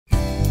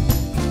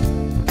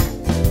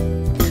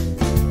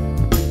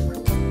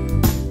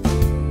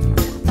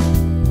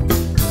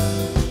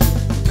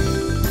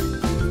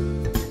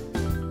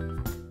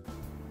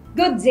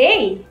Good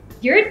day,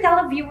 dear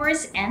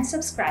televiewers and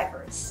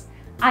subscribers.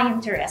 I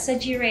am Theresa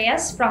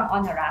Reyes from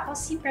Honorato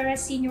C.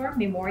 Perez Sr.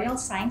 Memorial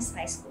Science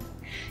High School,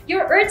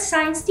 your Earth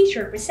Science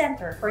teacher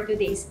presenter for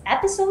today's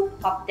episode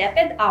of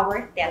DepEd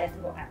Hour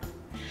Teleturuan.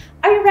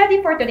 Are you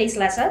ready for today's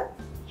lesson?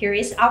 Here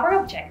is our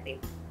objective.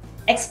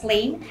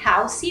 Explain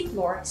how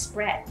seafloor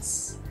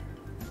spreads.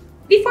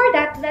 Before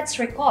that, let's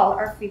recall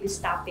our previous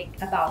topic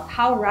about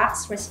how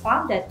rocks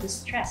responded to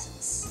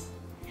stresses.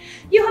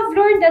 You have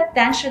learned that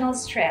tensional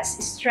stress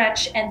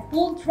stretched and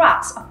pulled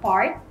rocks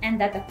apart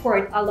and that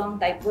occurred along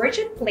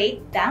divergent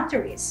plate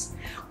boundaries,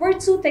 where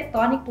two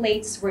tectonic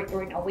plates were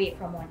torn away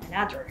from one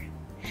another.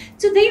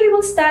 Today, we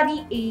will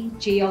study a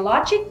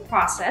geologic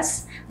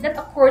process that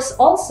occurs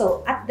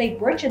also at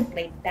divergent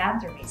plate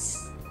boundaries.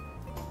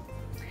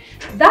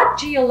 That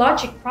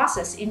geologic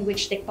process in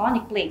which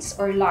tectonic plates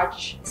or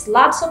large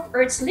slabs of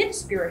Earth's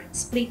lithosphere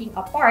splitting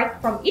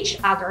apart from each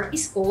other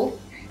is called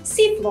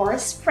seafloor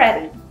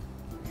spreading.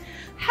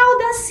 How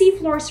does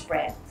seafloor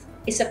spread?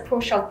 Is a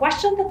crucial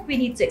question that we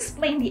need to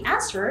explain the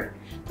answer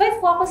by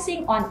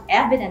focusing on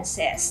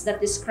evidences that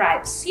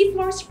describe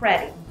seafloor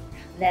spreading.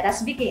 Let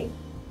us begin.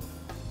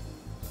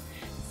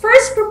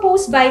 First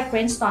proposed by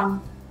Princeton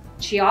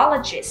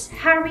geologist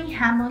Harry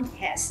Hammond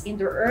Hess in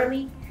the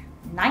early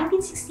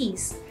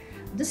 1960s,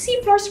 the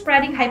seafloor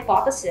spreading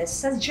hypothesis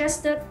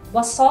suggests that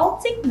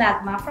basaltic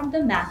magma from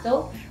the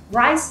mantle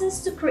rises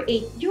to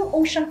create new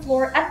ocean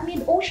floor at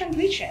mid-ocean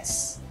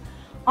ridges.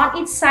 On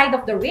each side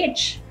of the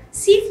ridge,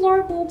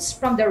 seafloor moves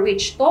from the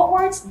ridge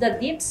towards the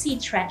deep sea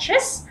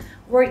trenches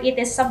where it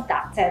is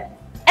subducted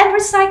and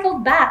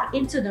recycled back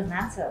into the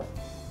mantle.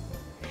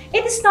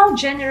 It is now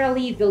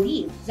generally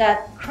believed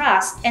that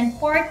crust and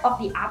part of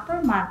the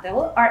upper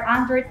mantle are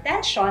under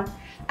tension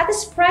at the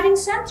spreading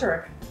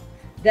center.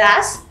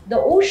 Thus, the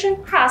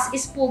ocean crust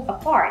is pulled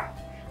apart,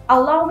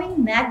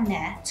 allowing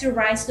magma to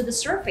rise to the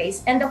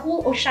surface, and the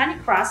whole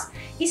oceanic crust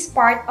is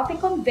part of a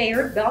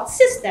conveyor belt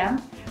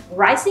system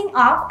rising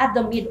up at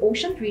the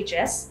mid-ocean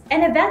ridges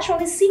and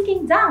eventually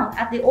sinking down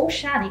at the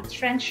oceanic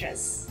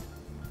trenches.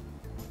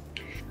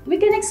 We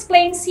can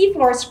explain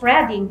seafloor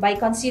spreading by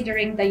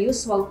considering the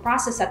usual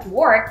process at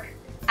work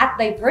at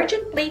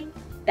divergent plate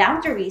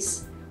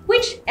boundaries,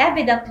 which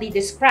evidently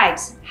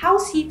describes how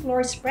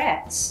seafloor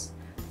spreads.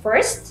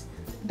 First,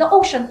 the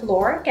ocean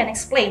floor can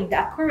explain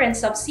the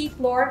occurrence of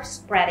seafloor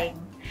spreading.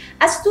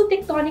 As two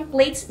tectonic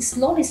plates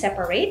slowly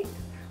separate,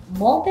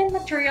 molten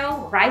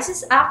material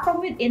rises up from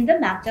within the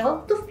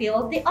mantle to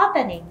fill the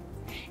opening.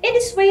 In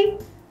this way,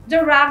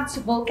 the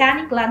rugged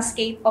volcanic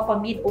landscape of a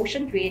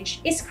mid-ocean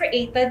ridge is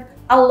created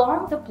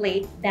along the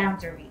plate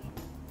boundary.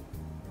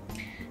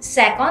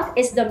 Second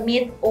is the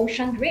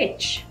mid-ocean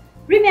ridge.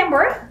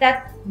 Remember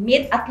that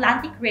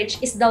mid-Atlantic ridge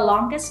is the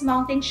longest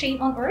mountain chain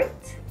on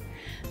Earth?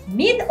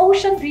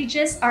 Mid-ocean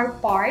ridges are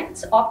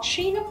parts of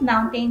chain of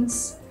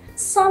mountains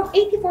some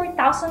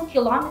 84,000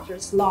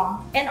 kilometers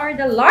long and are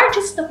the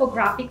largest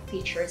topographic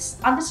features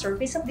on the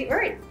surface of the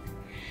Earth.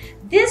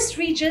 These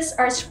ridges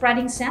are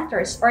spreading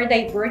centers or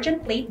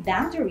divergent plate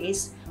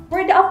boundaries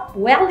where the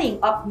upwelling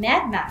of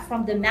magma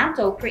from the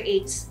mantle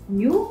creates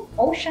new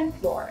ocean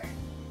floor.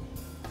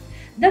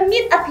 The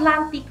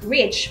Mid-Atlantic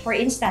Ridge, for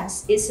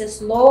instance, is a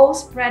slow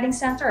spreading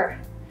center.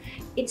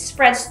 It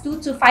spreads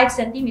 2 to 5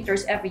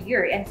 centimeters every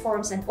year and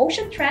forms an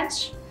ocean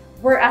trench,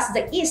 whereas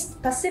the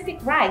East Pacific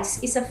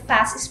Rise is a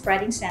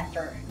fast-spreading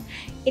center.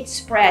 It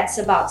spreads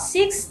about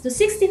 6 to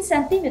 16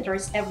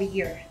 centimeters every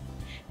year.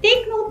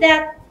 Take note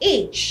that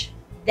age,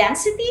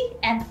 density,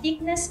 and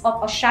thickness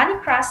of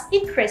oceanic crust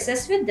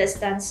increases with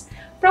distance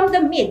from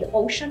the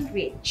mid-ocean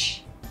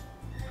ridge.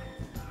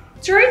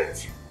 Third,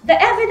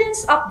 the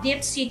evidence of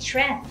deep sea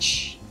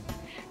trench.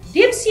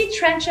 Deep sea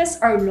trenches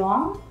are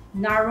long,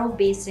 narrow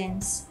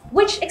basins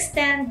which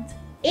extend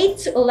 8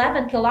 to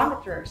 11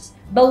 kilometers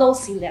below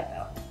sea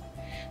level.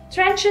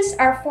 Trenches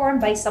are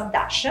formed by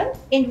subduction,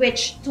 in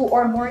which two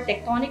or more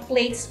tectonic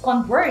plates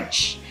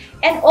converge.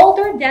 An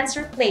older,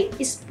 denser plate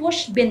is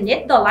pushed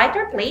beneath the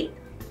lighter plate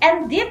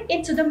and deep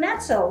into the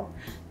mantle,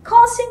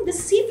 causing the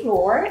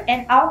seafloor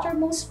and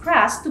outermost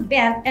crust to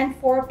bend and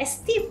form a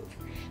steep,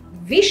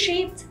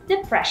 V-shaped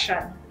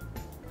depression.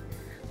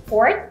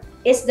 Fourth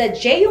is the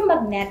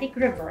geomagnetic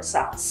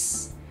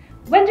reversals.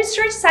 When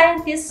research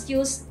scientists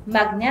use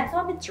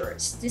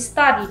magnetometers to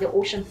study the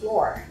ocean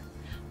floor,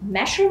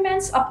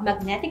 measurements of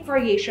magnetic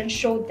variation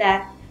showed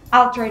that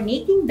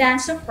alternating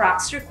bands of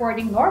rocks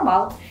recording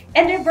normal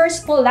and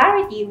reverse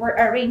polarity were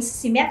arranged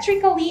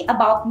symmetrically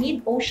about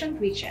mid-ocean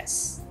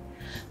ridges.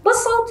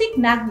 Basaltic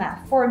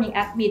magma forming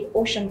at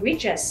mid-ocean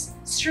ridges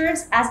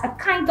serves as a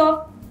kind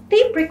of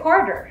tape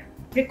recorder,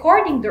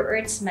 recording the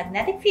Earth's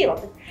magnetic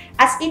field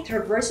as it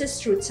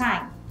reverses through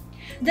time.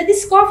 The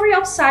discovery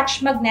of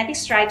such magnetic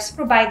stripes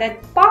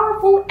provided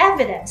powerful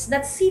evidence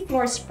that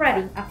seafloor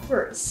spreading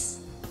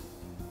occurs.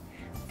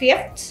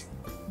 Fifth,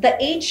 the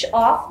age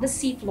of the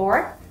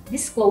seafloor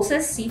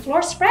discloses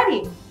seafloor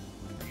spreading.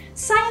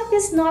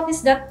 Scientists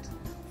noticed that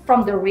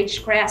from the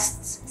ridge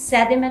crests,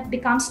 sediment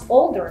becomes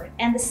older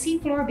and the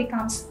seafloor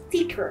becomes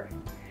thicker.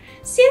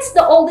 Since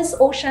the oldest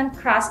ocean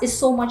crust is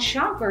so much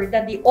younger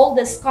than the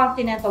oldest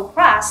continental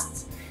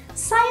crust,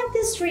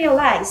 scientists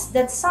realized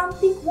that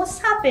something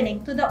was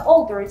happening to the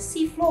older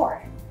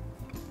seafloor.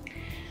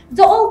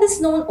 The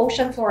oldest known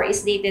ocean floor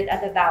is dated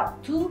at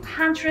about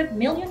 200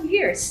 million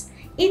years,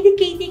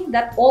 indicating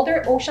that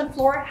older ocean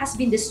floor has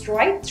been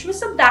destroyed through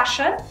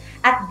subduction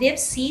at deep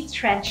sea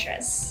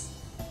trenches.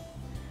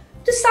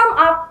 To sum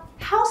up,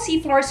 how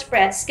seafloor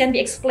spreads can be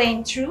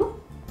explained through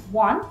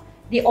 1.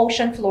 The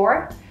ocean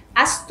floor.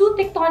 As two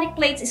tectonic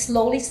plates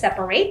slowly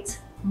separate,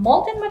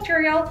 molten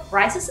material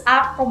rises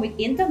up from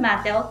within the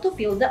mantle to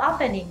fill the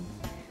opening.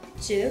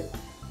 2.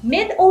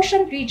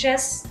 Mid-ocean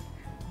ridges.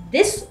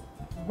 These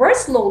where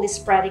slowly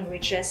spreading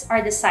ridges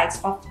are the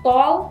sites of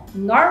tall,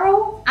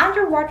 narrow,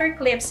 underwater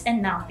cliffs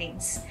and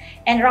mountains,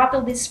 and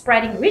rapidly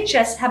spreading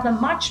ridges have a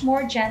much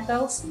more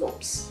gentle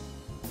slopes.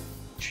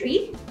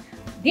 3.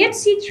 Deep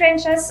sea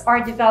trenches are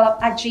developed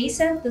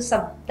adjacent to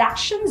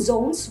subduction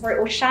zones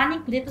where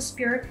oceanic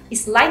lithosphere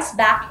slides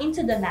back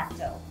into the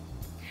mantle.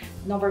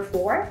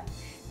 4.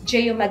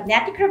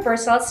 Geomagnetic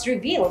reversals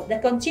reveal the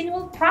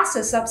continual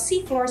process of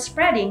seafloor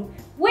spreading,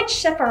 which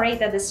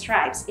separated the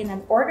stripes in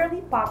an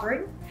orderly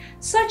pattern,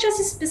 such as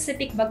a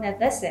specific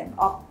magnetism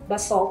of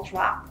basalt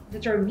rock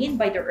determined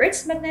by the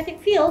Earth's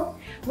magnetic field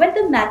when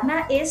the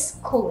magma is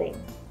cooling.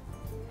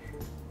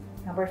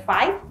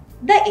 5.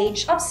 The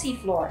age of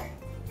seafloor.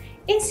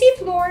 In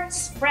seafloor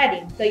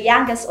spreading, the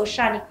youngest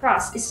oceanic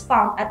crust is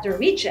found at the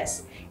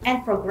ridges,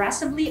 and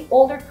progressively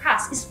older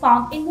crust is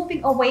found in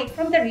moving away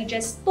from the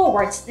ridges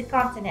towards the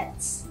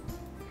continents.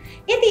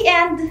 In the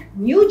end,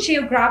 new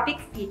geographic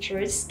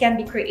features can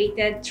be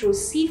created through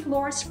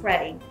seafloor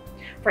spreading.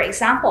 For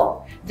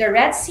example, the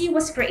Red Sea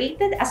was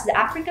created as the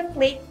African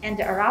plate and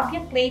the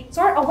Arabian plate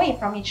tore away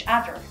from each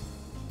other.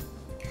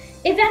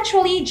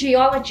 Eventually,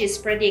 geologists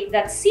predict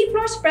that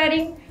seafloor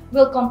spreading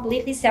will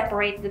completely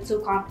separate the two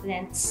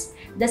continents.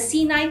 The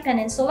Sinai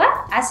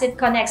Peninsula, as it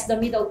connects the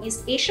Middle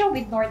East Asia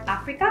with North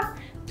Africa,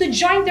 to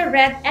join the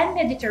Red and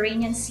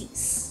Mediterranean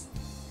Seas.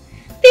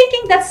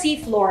 Thinking that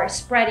seafloor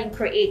spreading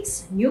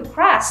creates new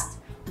crust,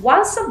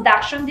 while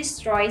subduction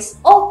destroys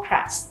old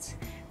crust.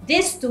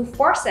 These two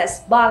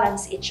forces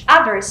balance each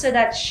other so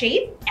that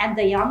shape and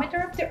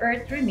diameter of the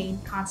Earth remain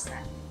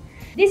constant.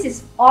 This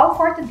is all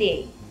for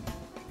today.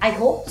 I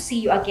hope to see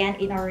you again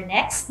in our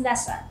next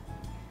lesson.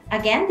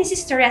 Again, this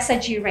is Theresa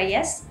G.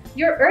 Reyes,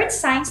 your Earth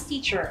Science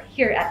teacher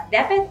here at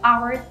DepEd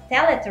Hour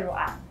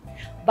Teleturuan.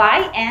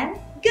 Bye and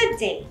good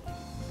day!